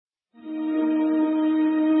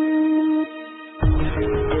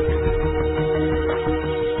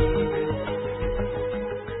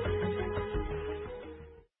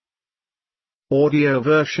audio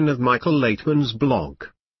version of Michael Laitman's blog.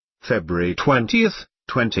 February 20th,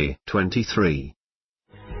 2023.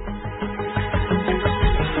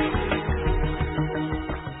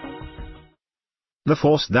 The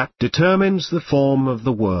force that determines the form of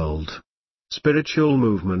the world. Spiritual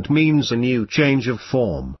movement means a new change of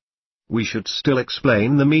form. We should still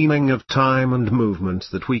explain the meaning of time and movement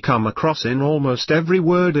that we come across in almost every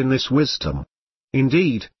word in this wisdom.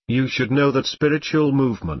 Indeed, you should know that spiritual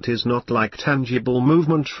movement is not like tangible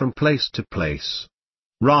movement from place to place.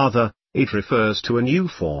 Rather, it refers to a new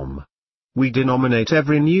form. We denominate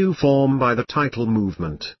every new form by the title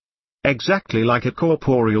movement. Exactly like a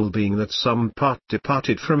corporeal being that some part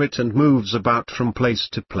departed from it and moves about from place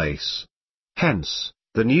to place. Hence,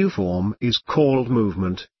 the new form is called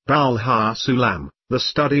movement, Baal HaSulam, the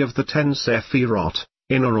study of the 10 Sephirot,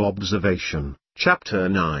 Inner Observation, Chapter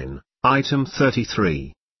 9, Item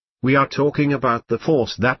 33. We are talking about the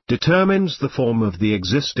force that determines the form of the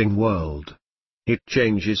existing world. It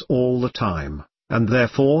changes all the time, and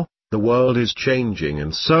therefore, the world is changing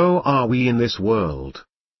and so are we in this world.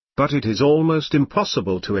 But it is almost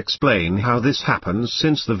impossible to explain how this happens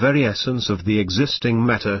since the very essence of the existing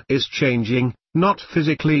matter is changing, not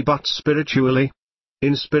physically but spiritually.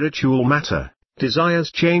 In spiritual matter,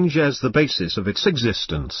 desires change as the basis of its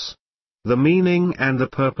existence. The meaning and the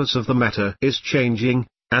purpose of the matter is changing,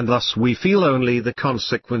 and thus we feel only the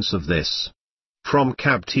consequence of this. From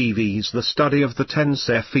CAB TV's The Study of the 10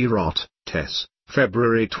 Sephirot, TES,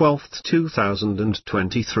 February 12,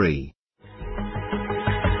 2023.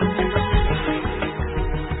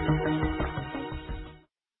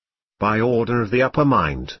 By order of the upper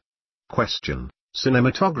mind. Question: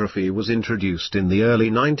 Cinematography was introduced in the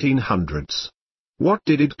early 1900s. What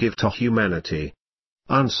did it give to humanity?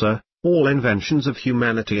 Answer: all inventions of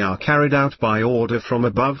humanity are carried out by order from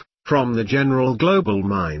above, from the general global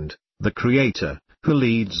mind, the Creator, who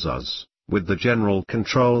leads us, with the general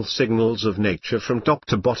control signals of nature from top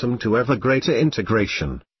to bottom to ever greater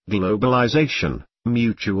integration, globalization,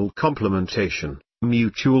 mutual complementation,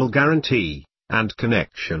 mutual guarantee, and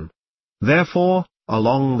connection. Therefore,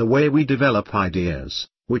 along the way we develop ideas,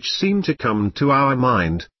 which seem to come to our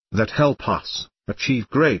mind, that help us achieve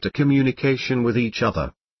greater communication with each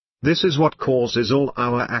other. This is what causes all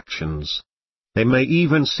our actions. They may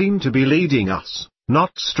even seem to be leading us,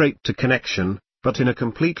 not straight to connection, but in a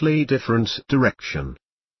completely different direction.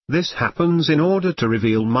 This happens in order to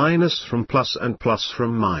reveal minus from plus and plus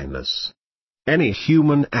from minus. Any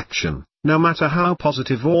human action, no matter how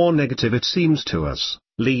positive or negative it seems to us,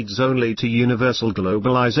 leads only to universal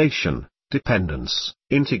globalization, dependence,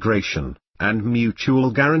 integration, and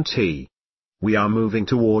mutual guarantee. We are moving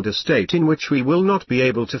toward a state in which we will not be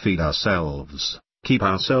able to feed ourselves, keep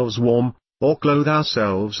ourselves warm, or clothe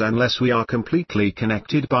ourselves unless we are completely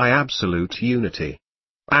connected by absolute unity.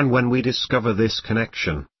 And when we discover this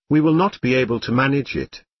connection, we will not be able to manage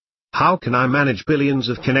it. How can I manage billions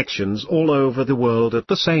of connections all over the world at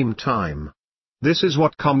the same time? This is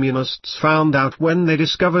what communists found out when they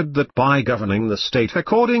discovered that by governing the state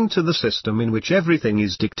according to the system in which everything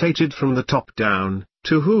is dictated from the top down,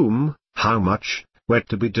 to whom, how much, where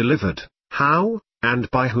to be delivered, how, and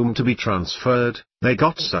by whom to be transferred, they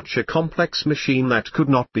got such a complex machine that could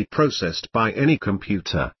not be processed by any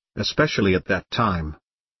computer, especially at that time.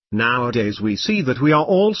 Nowadays we see that we are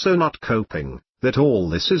also not coping, that all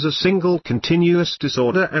this is a single continuous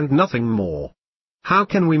disorder and nothing more. How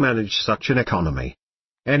can we manage such an economy?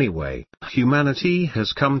 Anyway, humanity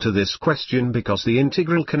has come to this question because the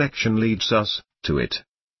integral connection leads us to it.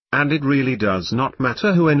 And it really does not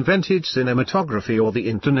matter who invented cinematography or the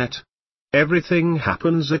internet. Everything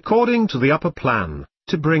happens according to the upper plan,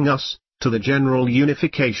 to bring us to the general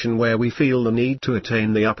unification where we feel the need to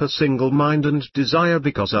attain the upper single mind and desire,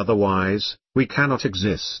 because otherwise, we cannot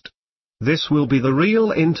exist. This will be the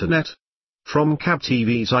real internet. From CAB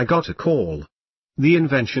TV's I Got a Call. The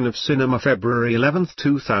Invention of Cinema, February 11,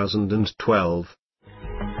 2012.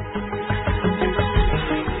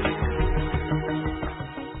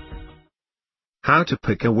 How to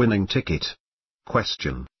pick a winning ticket.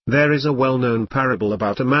 Question: there is a well-known parable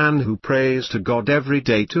about a man who prays to God every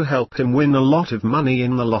day to help him win a lot of money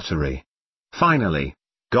in the lottery. Finally,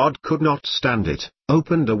 God could not stand it,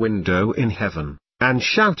 opened a window in heaven, and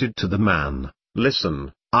shouted to the man,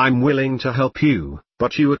 "Listen, I'm willing to help you,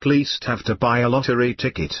 but you at least have to buy a lottery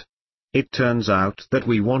ticket." It turns out that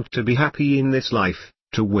we want to be happy in this life,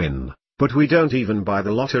 to win, but we don't even buy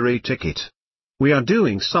the lottery ticket. We are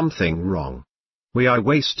doing something wrong. We are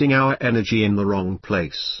wasting our energy in the wrong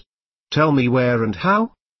place. Tell me where and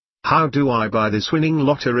how? How do I buy this winning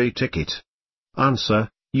lottery ticket? Answer: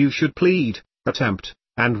 you should plead, attempt,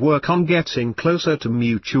 and work on getting closer to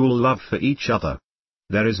mutual love for each other.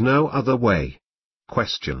 There is no other way.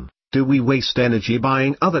 Question: do we waste energy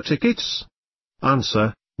buying other tickets?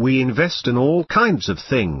 Answer: we invest in all kinds of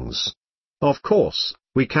things. Of course,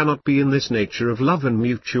 we cannot be in this nature of love and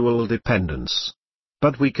mutual dependence.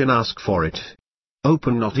 But we can ask for it.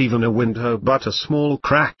 Open not even a window but a small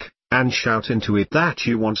crack, and shout into it that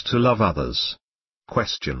you want to love others.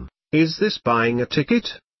 Question: is this buying a ticket?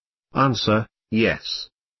 Answer: yes.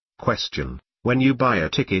 Question: when you buy a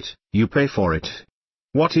ticket, you pay for it.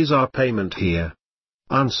 What is our payment here?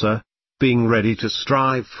 Answer: being ready to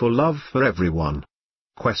strive for love for everyone.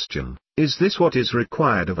 Question: is this what is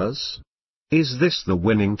required of us? Is this the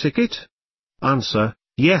winning ticket? Answer: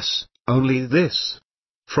 yes, only this.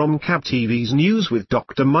 From CAB TV's News with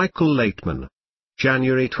Dr. Michael Laitman.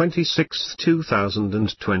 January 26,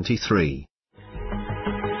 2023.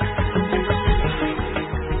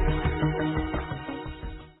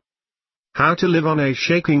 How to live on a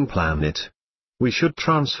shaking planet. We should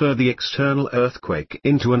transfer the external earthquake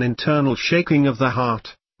into an internal shaking of the heart,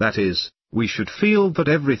 that is, we should feel that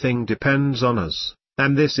everything depends on us,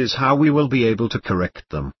 and this is how we will be able to correct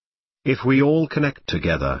them. If we all connect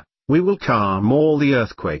together, we will calm all the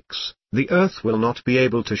earthquakes. The earth will not be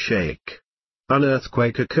able to shake. An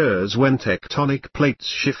earthquake occurs when tectonic plates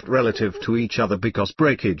shift relative to each other because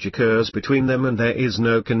breakage occurs between them and there is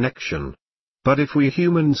no connection. But if we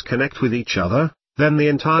humans connect with each other, then the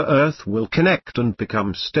entire earth will connect and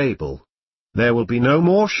become stable. There will be no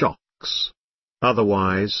more shocks.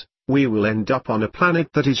 Otherwise, we will end up on a planet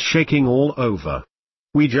that is shaking all over.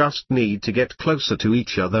 We just need to get closer to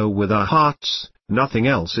each other with our hearts, nothing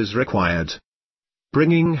else is required.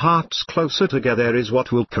 Bringing hearts closer together is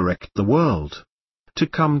what will correct the world. To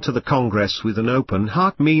come to the Congress with an open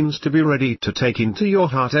heart means to be ready to take into your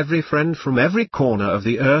heart every friend from every corner of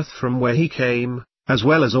the earth from where he came, as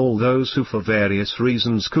well as all those who for various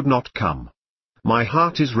reasons could not come. My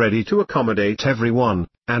heart is ready to accommodate everyone,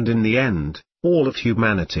 and in the end, all of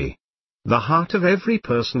humanity. The heart of every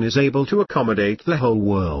person is able to accommodate the whole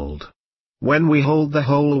world. When we hold the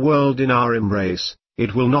whole world in our embrace,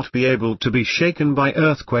 it will not be able to be shaken by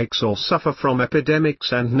earthquakes or suffer from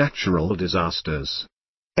epidemics and natural disasters.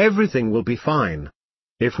 Everything will be fine.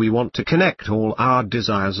 If we want to connect all our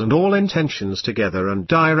desires and all intentions together and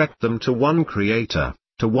direct them to one creator,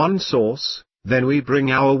 to one source, then we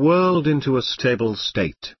bring our world into a stable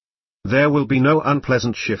state. There will be no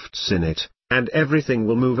unpleasant shifts in it, and everything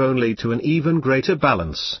will move only to an even greater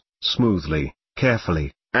balance, smoothly,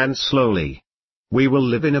 carefully, and slowly. We will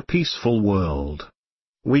live in a peaceful world.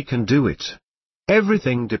 We can do it.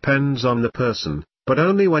 Everything depends on the person, but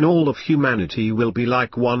only when all of humanity will be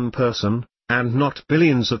like one person, and not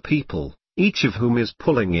billions of people, each of whom is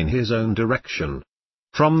pulling in his own direction.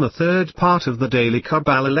 From the third part of the Daily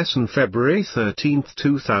Kabbalah lesson, February 13,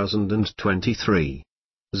 2023.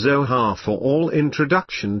 Zohar for All.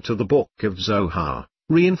 Introduction to the Book of Zohar,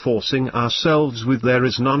 reinforcing ourselves with there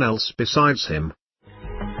is none else besides him.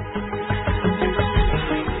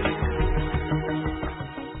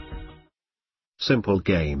 Simple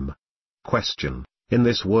game. Question: in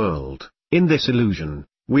this world, in this illusion,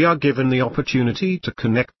 we are given the opportunity to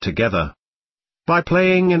connect together. By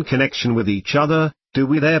playing in connection with each other, do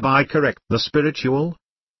we thereby correct the spiritual?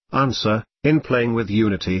 Answer: in playing with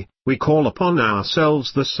unity, we call upon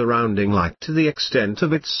ourselves the surrounding light to the extent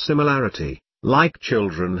of its similarity, like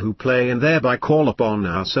children who play and thereby call upon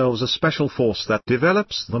ourselves a special force that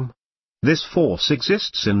develops them. This force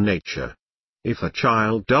exists in nature. If a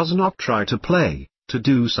child does not try to play, to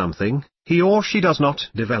do something, he or she does not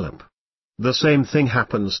develop. The same thing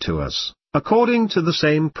happens to us, according to the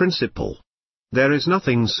same principle. There is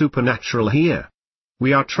nothing supernatural here.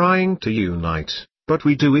 We are trying to unite, but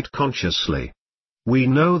we do it consciously. We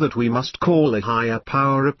know that we must call a higher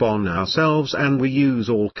power upon ourselves, and we use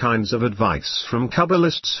all kinds of advice from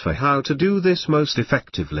Kabbalists for how to do this most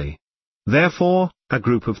effectively. Therefore, a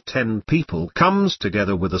group of 10 people comes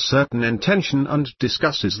together with a certain intention and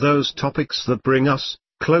discusses those topics that bring us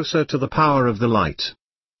closer to the power of the light.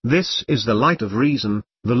 This is the light of reason,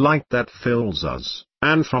 the light that fills us,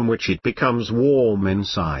 and from which it becomes warm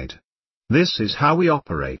inside. This is how we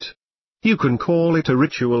operate. You can call it a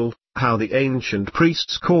ritual, how the ancient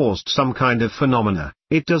priests caused some kind of phenomena,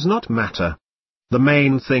 it does not matter. The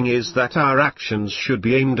main thing is that our actions should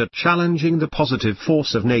be aimed at challenging the positive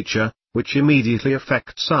force of nature, which immediately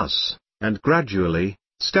affects us, and gradually,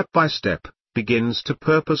 step by step, begins to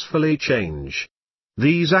purposefully change.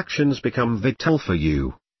 These actions become vital for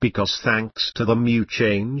you, because thanks to them you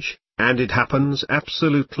change, and it happens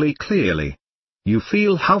absolutely clearly. you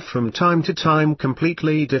feel how from time to time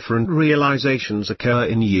completely different realizations occur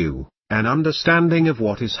in you, an understanding of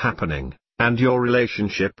what is happening, and your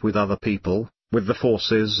relationship with other people, with the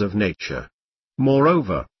forces of nature.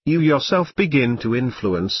 Moreover, you yourself begin to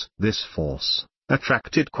influence this force,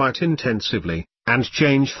 attract it quite intensively, and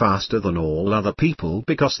change faster than all other people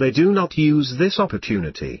because they do not use this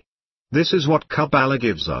opportunity. This is what Kabbalah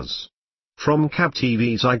gives us. From Cab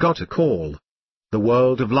TV's I Got a Call. The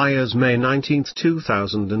World of Liars, May 19,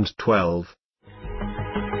 2012.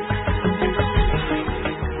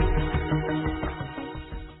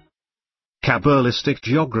 Kabbalistic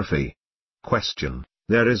Geography. Question.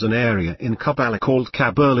 There is an area in Kabbalah called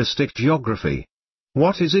Kabbalistic Geography.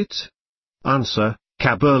 What is it? Answer.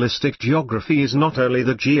 Kabbalistic geography is not only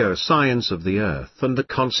the geoscience of the earth and the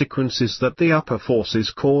consequences that the upper forces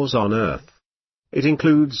cause on earth. It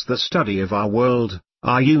includes the study of our world,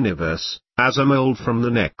 our universe, as a mold from the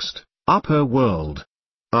next, upper world.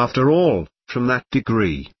 After all, from that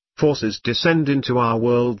degree, forces descend into our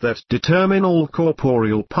world that determine all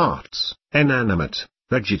corporeal parts, inanimate,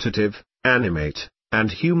 vegetative, animate, and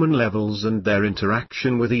human levels and their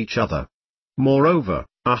interaction with each other. Moreover,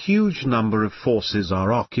 a huge number of forces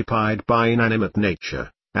are occupied by inanimate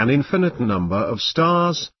nature, an infinite number of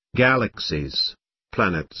stars, galaxies,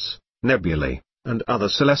 planets, nebulae, and other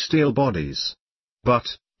celestial bodies. But,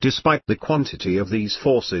 despite the quantity of these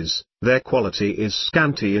forces, their quality is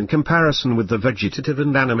scanty in comparison with the vegetative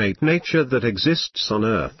and animate nature that exists on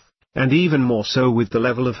Earth, and even more so with the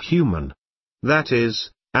level of human. That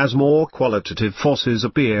is, as more qualitative forces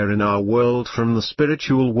appear in our world from the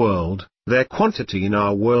spiritual world, their quantity in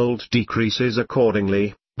our world decreases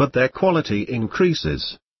accordingly, but their quality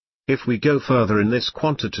increases. If we go further in this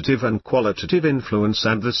quantitative and qualitative influence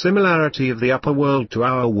and the similarity of the upper world to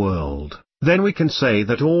our world, then we can say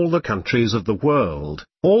that all the countries of the world,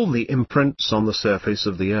 all the imprints on the surface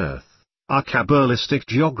of the earth, are Kabbalistic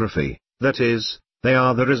geography, that is, they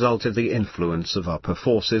are the result of the influence of upper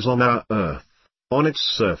forces on our earth, on its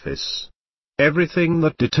surface. Everything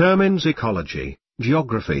that determines ecology,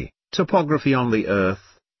 geography, topography on the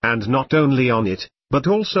earth, and not only on it, but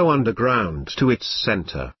also underground to its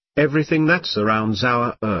center, everything that surrounds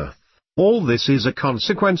our earth, all this is a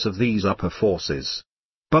consequence of these upper forces.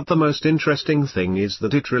 But the most interesting thing is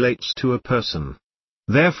that it relates to a person.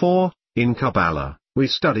 Therefore, in Kabbalah, we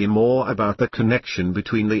study more about the connection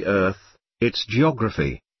between the earth, its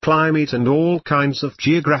geography, climate and all kinds of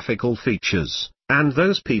geographical features, and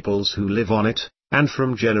those peoples who live on it, and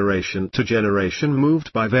from generation to generation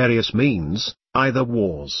moved by various means, either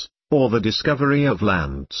wars, or the discovery of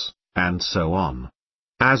lands, and so on.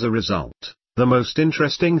 As a result, the most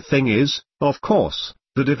interesting thing is, of course,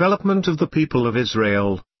 the development of the people of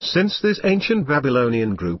Israel, since this ancient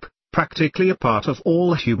Babylonian group, practically a part of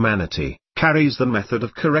all humanity, carries the method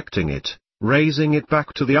of correcting it, raising it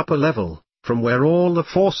back to the upper level, from where all the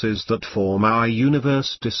forces that form our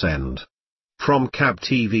universe descend. From Cab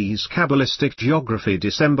TV's Kabbalistic Geography,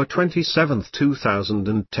 December 27,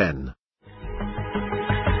 2010.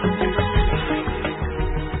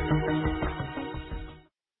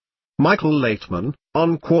 Michael Laitman,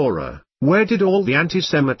 on Quora, where did all the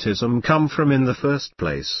anti-Semitism come from in the first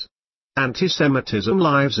place? Anti-Semitism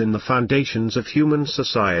lies in the foundations of human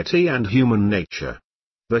society and human nature.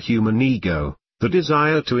 The human ego, the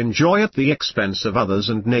desire to enjoy at the expense of others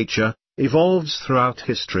and nature, evolves throughout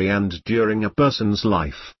history and during a person's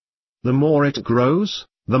life. The more it grows,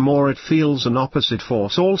 the more it feels an opposite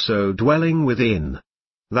force also dwelling within.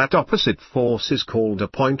 That opposite force is called a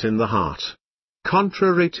point in the heart.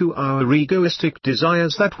 Contrary to our egoistic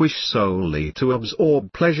desires that wish solely to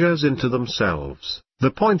absorb pleasures into themselves, the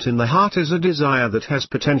point in the heart is a desire that has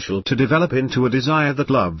potential to develop into a desire that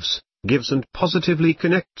loves, gives and positively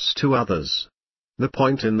connects to others. The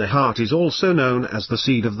point in the heart is also known as the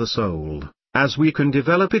seed of the soul, as we can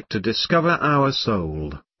develop it to discover our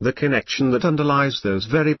soul, the connection that underlies those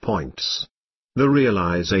very points. The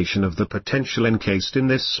realization of the potential encased in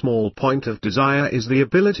this small point of desire is the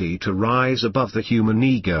ability to rise above the human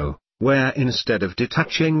ego, where instead of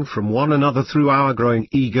detaching from one another through our growing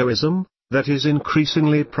egoism, that is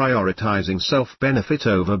increasingly prioritizing self-benefit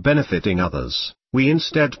over benefiting others, we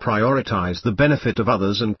instead prioritize the benefit of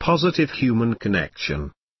others and positive human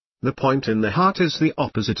connection. The point in the heart is the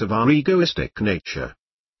opposite of our egoistic nature.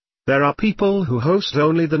 There are people who host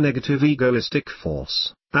only the negative egoistic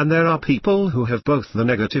force, and there are people who have both the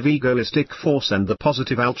negative egoistic force and the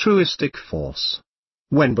positive altruistic force.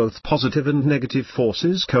 When both positive and negative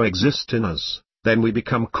forces coexist in us, then we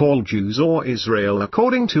become called Jews or Israel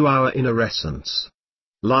according to our inner essence.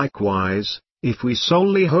 Likewise, If we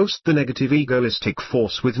solely host the negative egoistic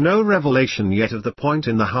force with no revelation yet of the point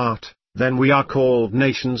in the heart, then we are called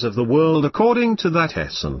nations of the world according to that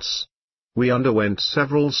essence. We underwent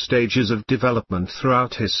several stages of development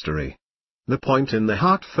throughout history. The point in the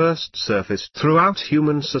heart first surfaced throughout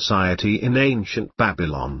human society in ancient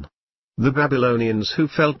Babylon. The Babylonians who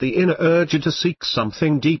felt the inner urge to seek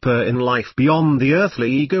something deeper in life beyond the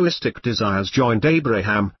earthly egoistic desires joined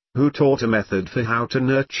Abraham, who taught a method for how to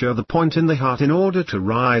nurture the point in the heart in order to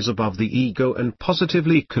rise above the ego and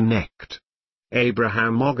positively connect.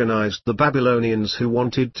 Abraham organized the Babylonians who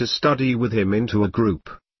wanted to study with him into a group,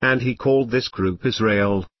 and he called this group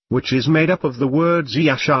Israel, which is made up of the words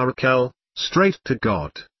Yasharakel, straight to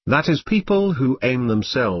God, that is people who aim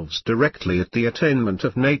themselves directly at the attainment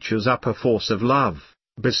of nature's upper force of love,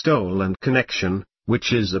 bestowal and connection,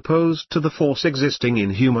 which is opposed to the force existing in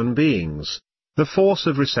human beings, the force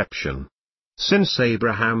of reception. Since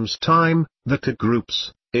Abraham's time, the two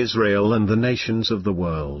groups, Israel and the nations of the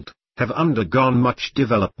world, have undergone much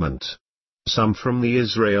development. Some from the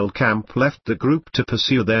Israel camp left the group to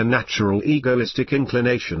pursue their natural egoistic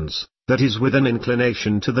inclinations, that is with an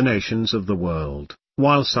inclination to the nations of the world,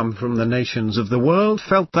 while some from the nations of the world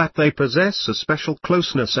felt that they possess a special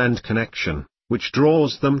closeness and connection, which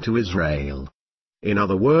draws them to Israel. In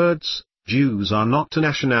other words, Jews are not a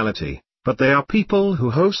nationality, but they are people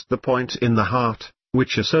who host the point in the heart,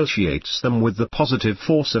 which associates them with the positive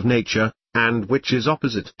force of nature, and which is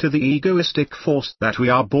opposite to the egoistic force that we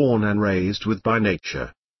are born and raised with by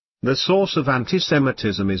nature. The source of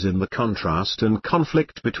anti-Semitism is in the contrast and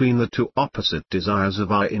conflict between the two opposite desires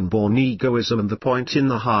of our inborn egoism and the point in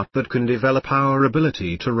the heart that can develop our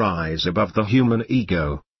ability to rise above the human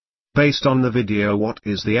ego. Based on the video What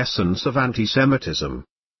is the Essence of Anti-Semitism?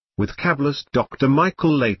 With Kabbalist Dr.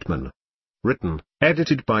 Michael Laitman. Written,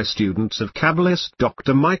 edited by students of Kabbalist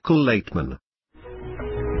Dr. Michael Laitman.